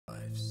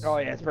Oh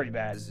yeah, it's pretty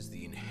bad. This is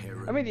the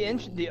inherent. I mean,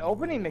 the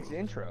opening makes the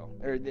intro,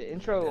 or the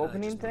intro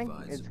opening thing.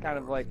 It's kind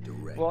of like,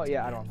 well,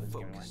 yeah, I don't know if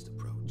focused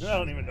approach. I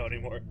don't even know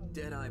anymore.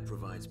 Deadeye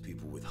provides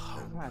people with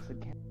hope. Come on, I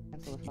said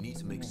cancel the You need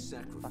to make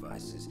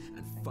sacrifices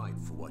and fight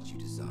for what you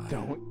desire.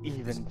 Don't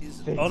even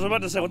think I was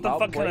about to say, what the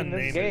fuck kind of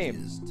name game?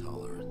 Is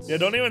tolerance. Yeah,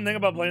 don't even think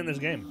about playing this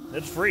game.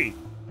 It's free,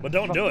 but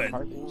don't do it.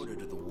 Order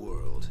to the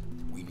world.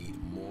 We need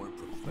more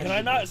Can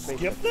I not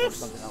skip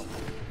this?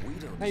 We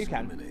don't No, you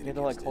can. You have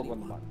to like hold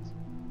one of the buttons.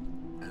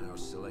 And our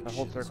selections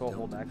hold circle, don't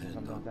hold X, or depend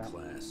something on like that.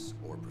 class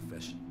or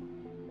profession.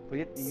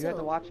 But you have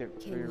to watch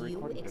it for your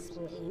recording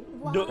purposes.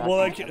 Well,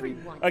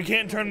 I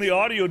can't turn the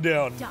audio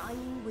down.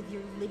 Dying with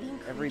your living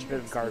Every creature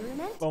bit of garbage.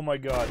 experiment? Oh my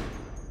god.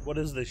 What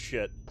is this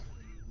shit?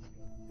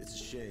 It's a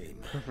shame.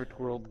 Perfect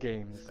World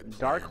Games.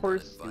 Dark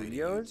Horse Inviting you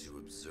Studios? to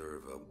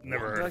observe a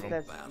Never I heard feel of like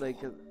them. that's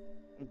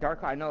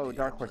like I know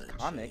Dark Horse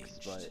Comics,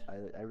 but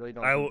I really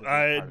don't.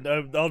 I think this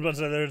was is part about to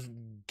say there's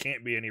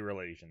can't be any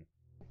relation.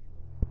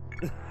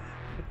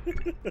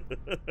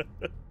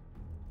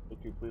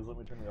 Okay, please let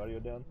me turn the audio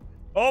down.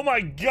 Oh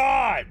my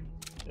god!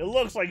 It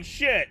looks like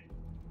shit!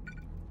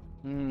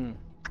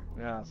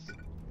 Yes.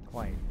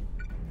 Quite.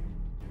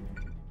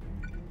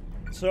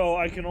 So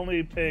I can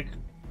only pick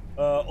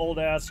old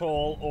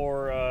asshole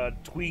or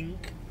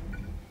twink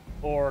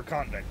or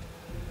convict.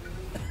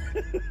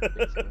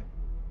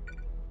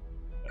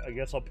 I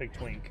guess I'll pick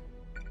twink.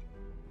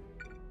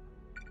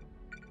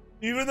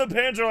 Even the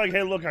pants are like,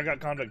 hey look, I got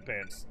convict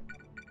pants.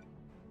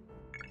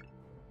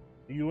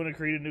 You want to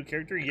create a new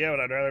character? Yeah, but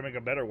I'd rather make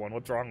a better one.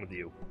 What's wrong with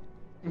you?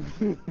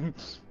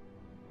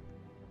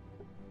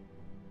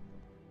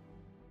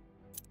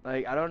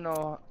 Like, I don't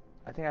know.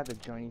 I think I have to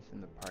join you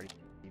in the party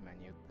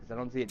menu because I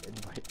don't see an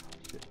invite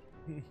option.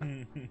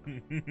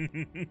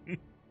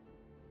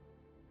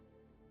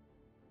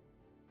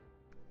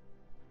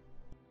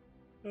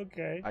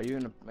 Okay. Are you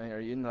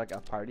in like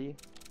a party?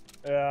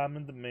 I'm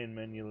in the main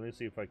menu. Let me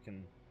see if I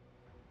can.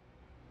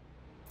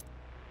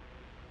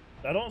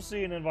 I don't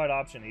see an invite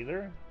option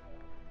either.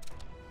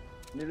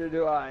 Neither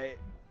do I.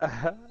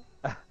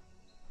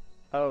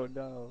 Oh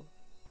no.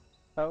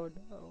 Oh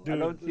no. Dude, I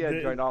don't see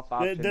a join off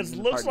option. This in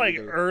the looks party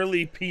like either.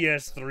 early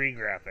PS3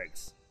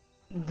 graphics.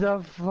 The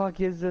fuck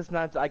is this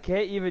nuts? I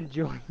can't even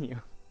join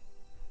you.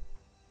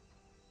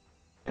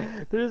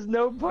 There's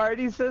no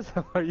party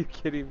system. Are you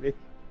kidding me?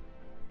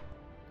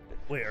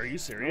 Wait, are you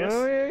serious?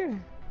 Really?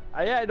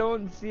 I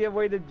don't see a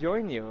way to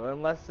join you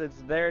unless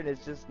it's there and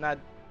it's just not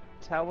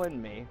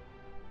telling me.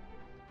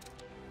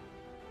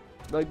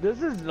 Like,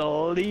 this is the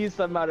least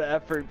amount of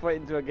effort put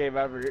into a game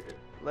ever.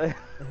 Like,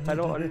 I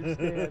don't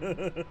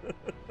understand.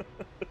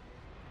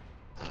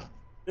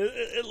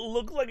 It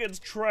looks like it's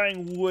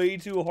trying way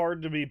too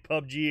hard to be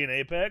PUBG and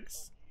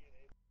Apex.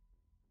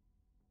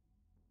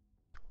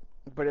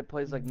 But it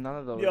plays like none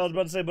of those. Yeah, I was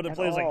about to say, but it at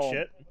plays like all.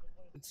 shit.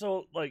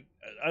 So, like,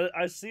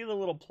 I see the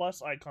little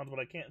plus icons, but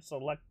I can't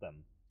select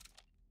them.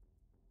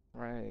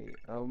 Right.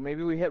 Oh,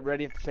 maybe we hit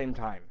ready at the same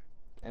time,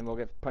 and we'll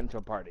get put into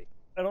a party.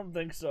 I don't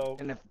think so.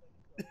 And if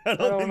I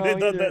don't think they know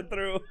thought either. that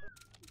through.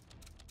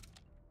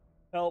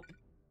 Help.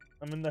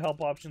 I'm in the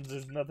help options.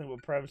 There's nothing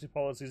but privacy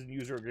policies and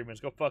user agreements.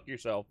 Go fuck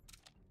yourself.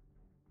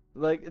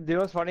 Like, do you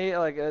know what's funny?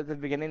 Like, at the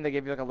beginning, they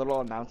gave you, like, a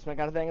little announcement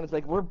kind of thing, and it's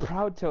like, we're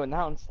proud to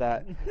announce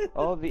that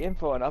all the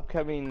info and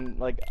upcoming,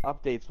 like,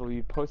 updates will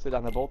be posted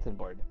on the bulletin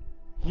board.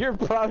 You're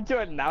proud to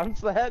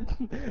announce that?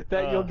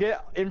 That you'll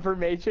get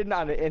information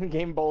on an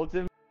in-game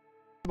bulletin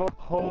board?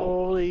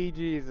 Holy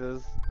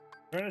Jesus.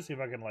 I'm trying to see if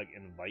I can, like,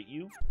 invite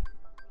you.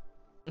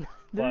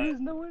 There is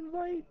no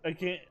invite. I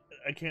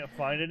can't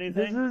find This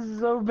anything. is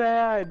so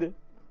bad.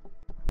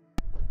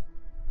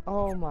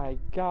 Oh my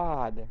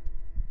god.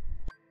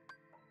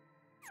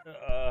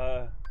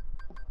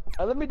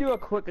 Let me do a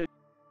quick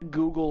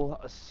Google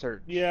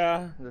search.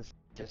 Yeah. This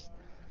just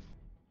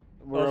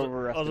I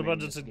was about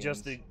to overestimating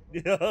suggest games.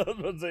 the. Yeah, I was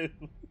about to say.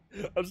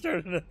 I'm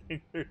starting to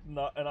think there's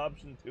not an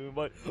option to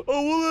invite.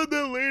 Oh, we'll add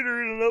that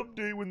later in an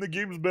update when the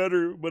game's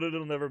better, but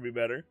it'll never be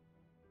better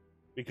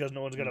because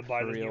no one's gonna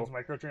buy For this real. game's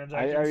microtransactions.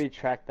 I already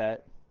tracked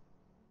that.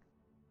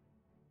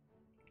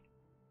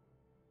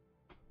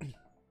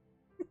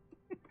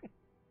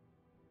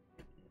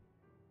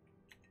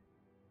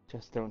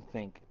 Just don't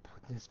think.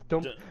 Just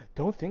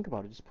don't think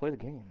about it. Just play the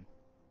game.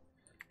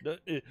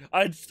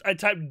 I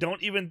typed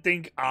 "don't even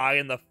think I"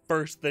 and the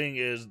first thing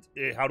is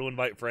how to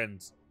invite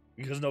friends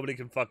because nobody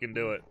can fucking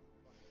do it.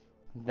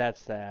 That's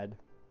sad.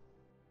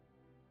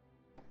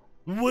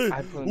 What?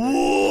 I found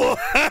Whoa!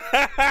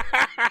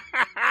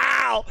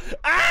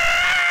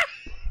 Ah!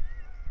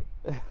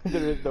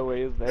 There is no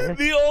way, is there?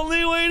 The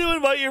only way to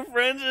invite your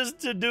friends is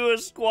to do a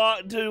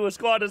squad.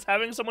 Is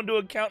having someone do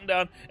a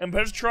countdown and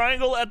press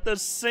triangle at the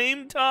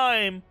same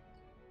time.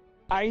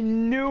 I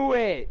knew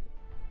it.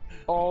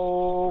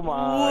 Oh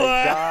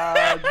my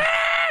god.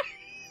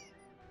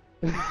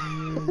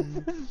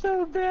 This is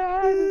so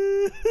bad.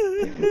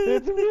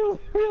 It's really,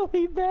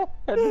 really bad.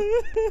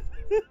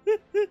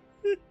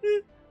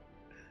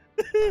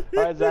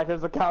 Alright, Zach,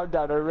 there's a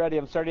countdown. Are you ready?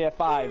 I'm starting at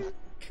 5.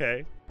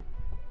 Okay.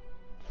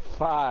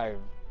 5,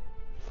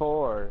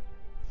 4,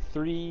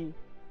 3,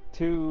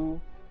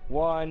 2,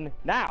 1,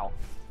 now!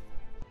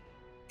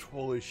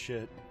 Holy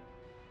shit.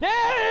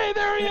 Yay!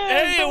 There he is!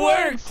 Hey, it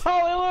worked!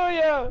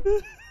 Hallelujah!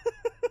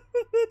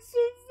 That's so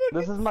fucking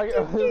This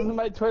is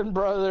my twin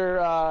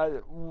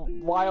brother,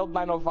 Wild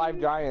 905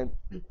 Giant.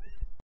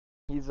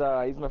 He's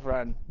my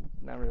friend.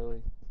 Not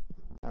really.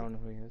 I don't know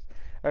who he is.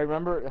 I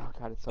remember. Oh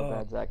god, it's so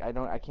bad, Zach.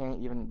 I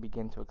can't even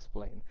begin to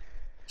explain.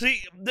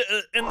 See,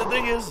 and the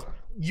thing is,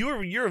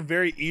 you're a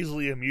very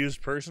easily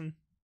amused person,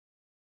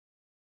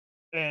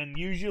 and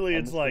usually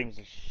And it's this like, game's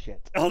just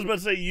shit. I was about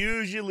to say,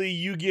 usually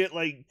you get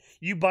like,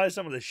 you buy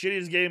some of the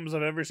shittiest games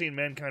I've ever seen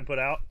mankind put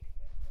out,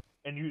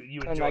 and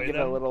you And enjoy I give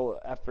them. a little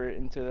effort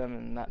into them,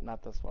 and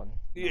not this one. No.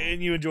 Yeah,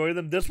 and you enjoy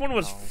them. This one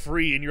was No.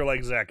 free, and you're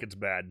like, Zach, it's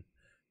bad.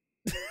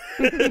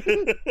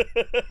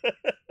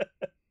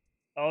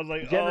 I was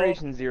like,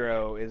 Generation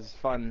Zero is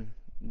fun.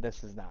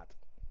 This is not.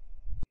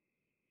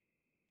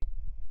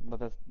 Let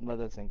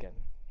that sink in.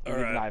 All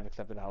Even right. I've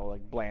accepted how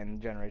like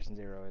bland Generation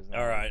Zero is. Now.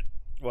 All right.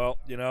 Well,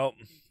 you know,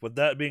 with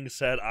that being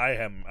said,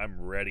 I'm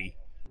ready.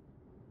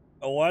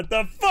 What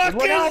the fuck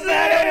Look is how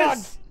bad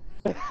this?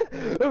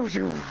 It's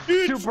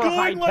It's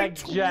going like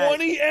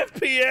 20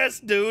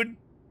 FPS, dude.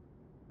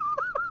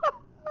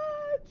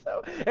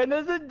 And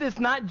it's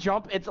not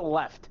jump, it's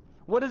left.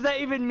 What does that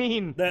even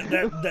mean?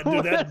 Dude,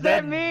 What does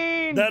that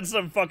mean? That's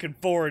some fucking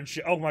foreign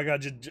shit. Oh my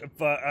god,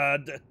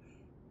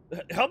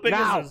 how big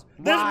Now, is this?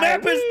 This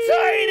map is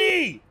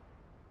tiny!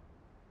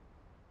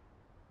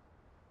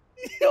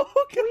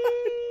 Oh god.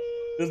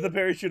 Does the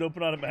parachute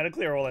open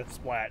automatically or will it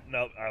splat?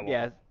 No, I won't.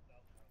 Yes.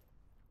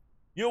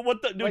 Yo,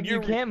 what the dude? Like,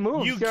 you can't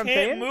move. You see what I'm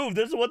can't saying? move.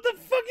 What the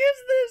fuck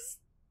is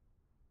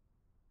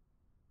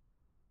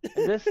this?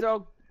 This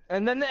so,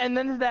 and then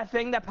there's that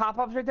thing that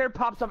pops right there.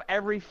 Pops up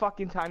every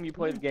fucking time you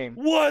play the game.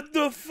 What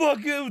the fuck?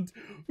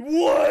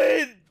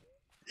 What?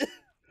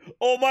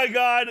 Oh my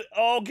god.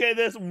 Okay,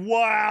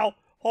 wow.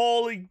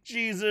 Holy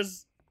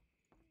Jesus.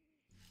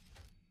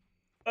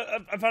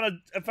 I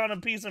found a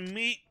piece of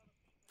meat.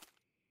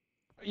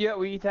 Yeah,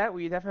 we eat that.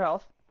 We eat that for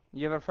health.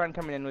 You have a friend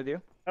coming in with you.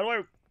 How do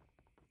I?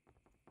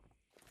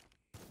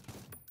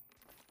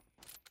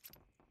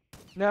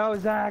 No,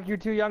 Zach, you're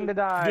too young to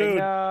die. Dude.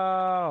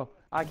 No,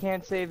 I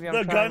can't save you. I'm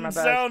The trying my gun best.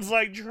 sounds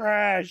like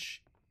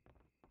trash.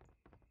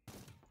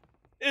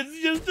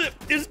 It's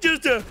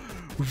just a.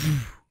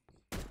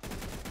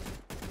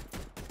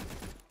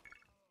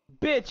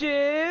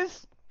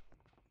 Bitches.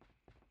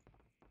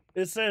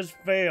 It says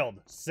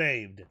failed,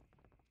 saved.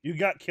 You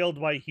got killed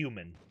by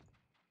human.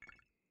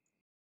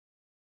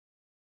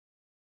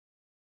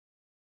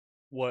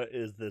 What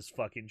is this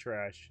fucking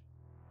trash?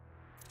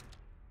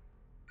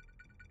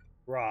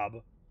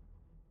 Rob.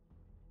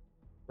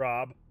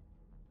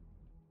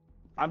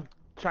 I'm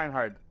trying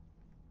hard.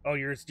 Oh,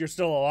 you're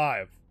still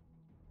alive.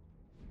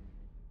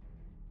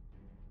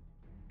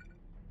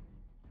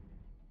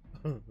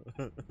 Out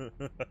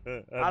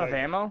of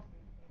ammo?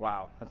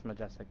 Wow, that's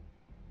majestic.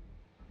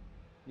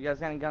 You guys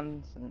got any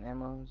guns and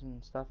ammos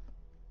and stuff?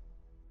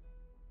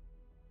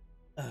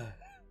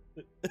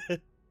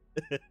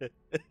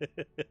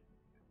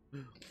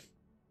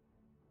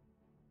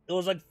 It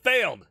was like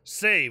failed,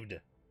 saved.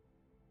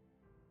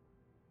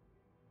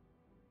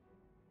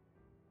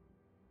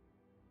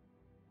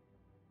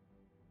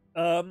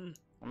 I'm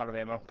out of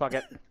ammo. Fuck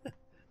it.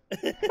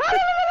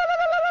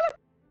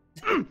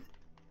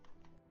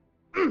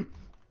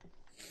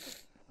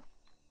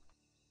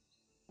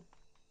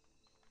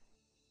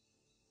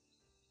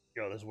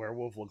 Yo, this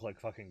werewolf looked like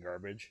fucking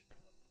garbage.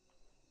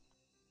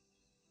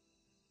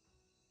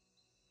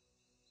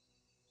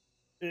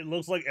 It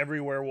looks like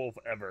every werewolf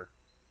ever.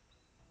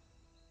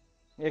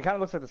 Yeah, it kind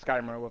of looks like the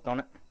Skyrim werewolf, don't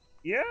it?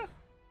 Yeah.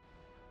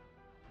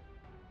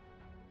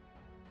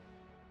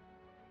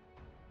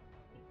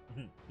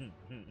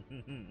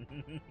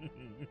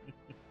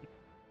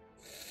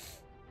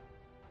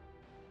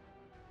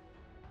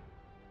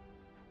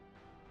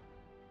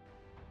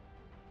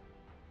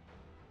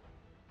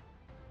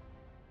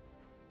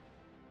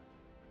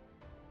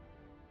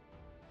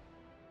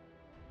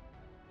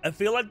 I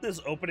feel like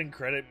this opening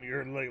credit,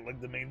 like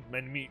the main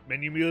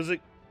menu music,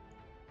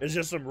 is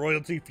just some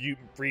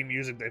royalty-free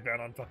music they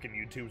found on fucking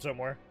YouTube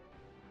somewhere.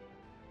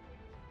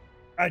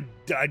 I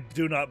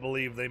do not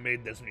believe they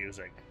made this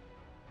music.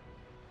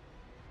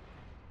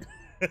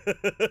 He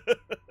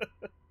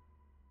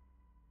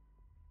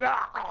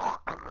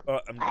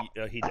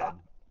dead.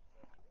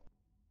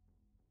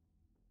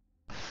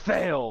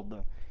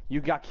 Failed. You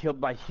got killed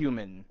by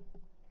human.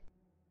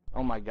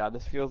 Oh my god,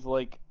 this feels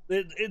like...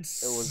 It's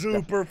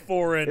super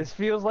foreign. This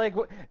feels like...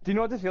 Do you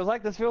know what this feels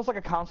like? This feels like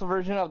a console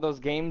version of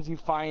those games you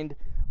find,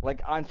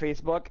 like, on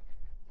Facebook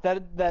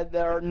that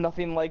are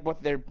nothing like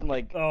what they're,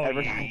 like,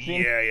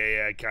 advertising.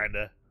 Yeah,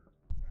 kinda.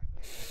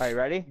 Alright,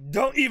 ready?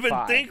 Don't even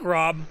 5, think,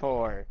 Rob.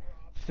 4,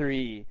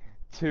 3,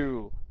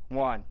 2,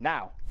 1,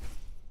 now.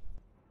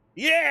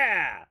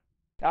 Yeah!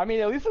 I mean,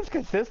 at least it's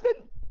consistent.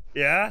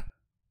 Yeah?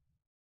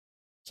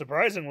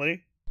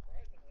 Surprisingly.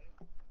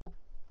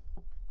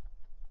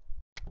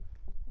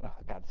 Oh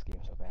god, this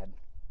game's so bad.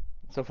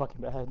 It's so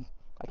fucking bad.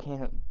 I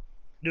can't.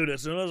 Dude,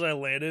 as soon as I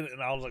landed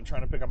and I was like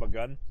trying to pick up a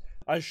gun,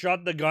 I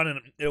shot the gun and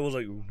it was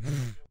like.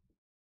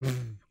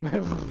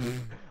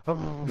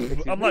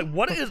 I'm like,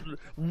 what is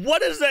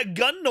that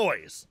gun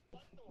noise?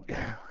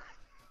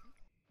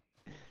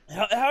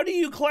 How do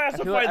you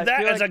classify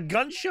that as a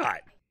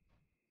gunshot?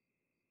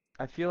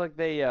 I feel like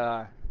they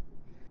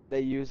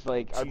used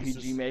like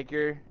Jesus. RPG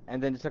Maker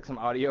and then just took some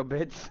audio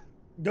bits.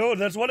 Dude,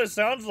 that's what it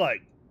sounds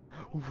like.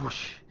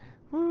 Whoosh,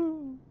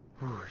 whoo,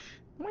 whoosh,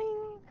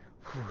 wing,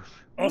 whoosh.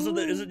 Also,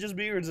 is it just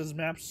me or is this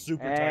map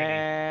super tiny?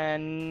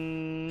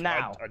 And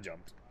now I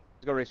jumped.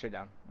 Let's go right straight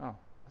down. Oh,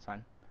 that's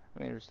fine.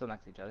 I mean, we're still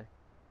next to each other.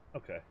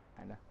 Okay.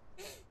 Kinda.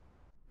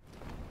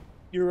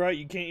 You're right.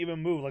 You can't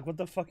even move. Like, what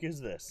the fuck is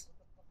this?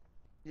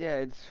 Yeah,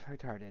 it's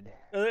retarded.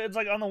 It's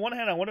like, on the one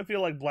hand, I want to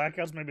feel like Black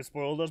Ops maybe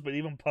spoiled us, but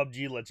even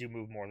PUBG lets you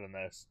move more than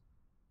this.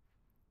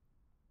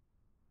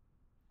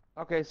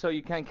 Okay, so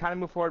you can kind of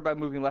move forward by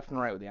moving left and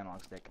right with the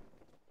analog stick.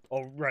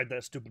 Oh, right,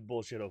 that stupid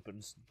bullshit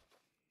opens.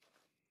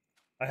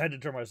 I had to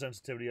turn my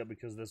sensitivity up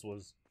because this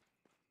was...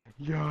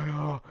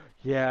 Yeah,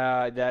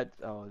 that...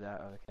 Oh,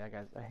 okay, that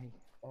guy's...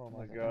 Oh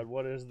my god,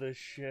 what is this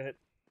shit?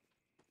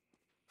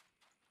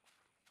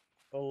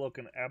 Oh, look,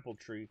 an apple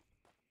tree.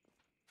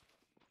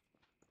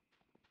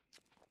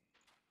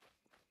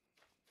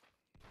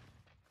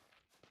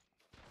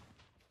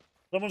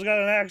 Someone's got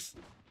an axe.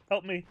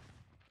 Help me.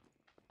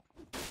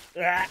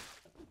 Ah!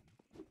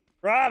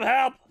 Rob,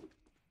 help!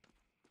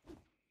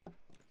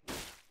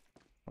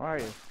 Where are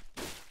you?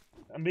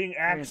 I'm being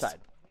Come axed. inside.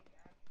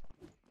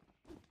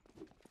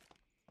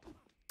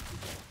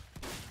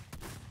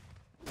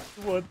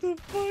 What the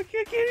fuck?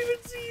 I can't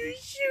even see you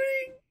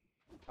shooting!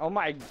 Oh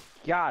my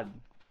god.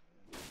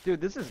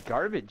 Dude, this is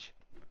garbage.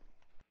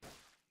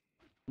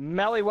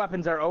 Melee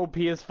weapons are OP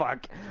as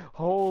fuck.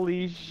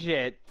 Holy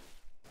shit.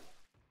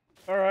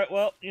 Alright,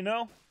 well, you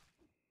know,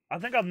 I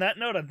think on that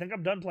note, I think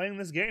I'm done playing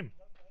this game.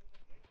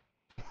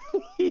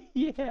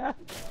 Yeah.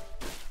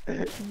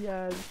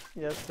 Yes,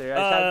 sir. I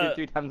shot you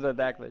 3 times with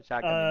that with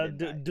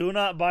shotgun. Do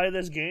not buy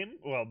this game.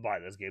 Well, buy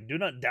this game. Do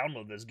not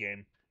download this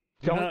game.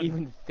 Don't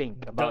even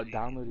think about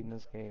downloading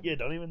this game. Yeah,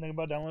 don't even think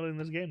about downloading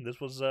this game. This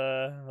was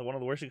one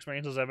of the worst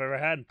experiences I've ever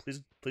had.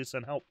 Please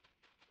send help.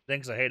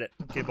 Thanks, I hate it.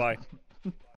 Okay, bye.